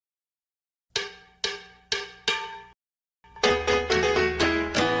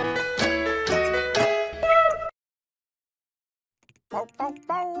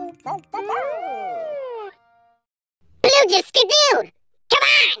Blue just skidooed! Come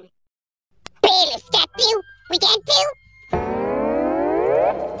on! Blue skidoo, we can't do?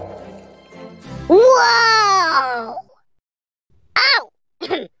 Whoa! Oh!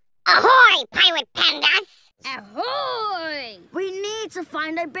 Ahoy, pirate pandas! Ahoy! We need to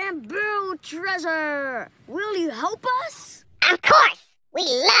find a bamboo treasure. Will you help us? Of course! We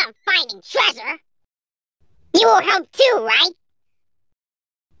love finding treasure! You will help too, right?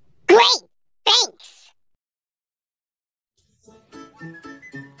 Great! Thanks!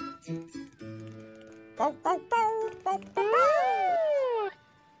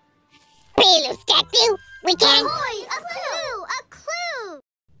 Blue skidoo, we can... Ahoy! A clue! A clue!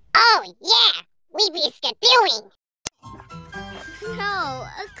 Oh, yeah! We be skidooing! No,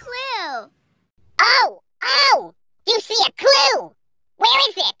 a clue! Oh! Oh! You see a clue! Where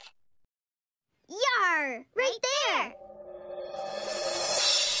is it? Yar! Right there!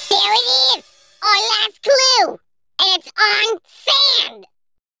 There it is! Our last clue! And it's on sand!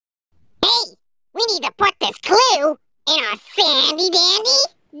 Hey! We need to put this clue in our sandy dandy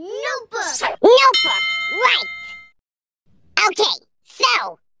Notebook! notebook! Right! Okay,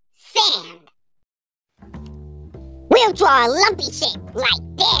 so, sand. We'll draw a lumpy shape like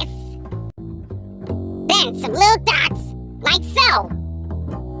this. Then some little dots, like so.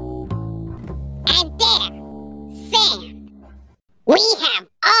 And there, sand. We have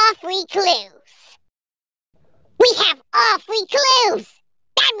all 3 clues. We have all 3 clues.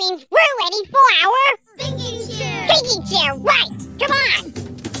 That means we're ready for our Thinking chair! thinking chair, right? Come on.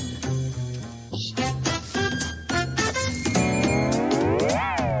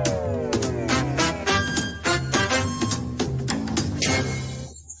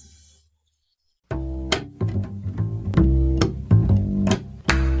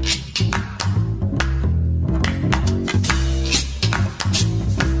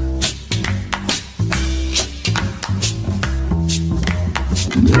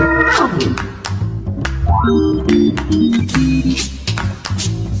 Thank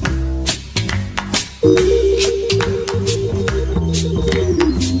you.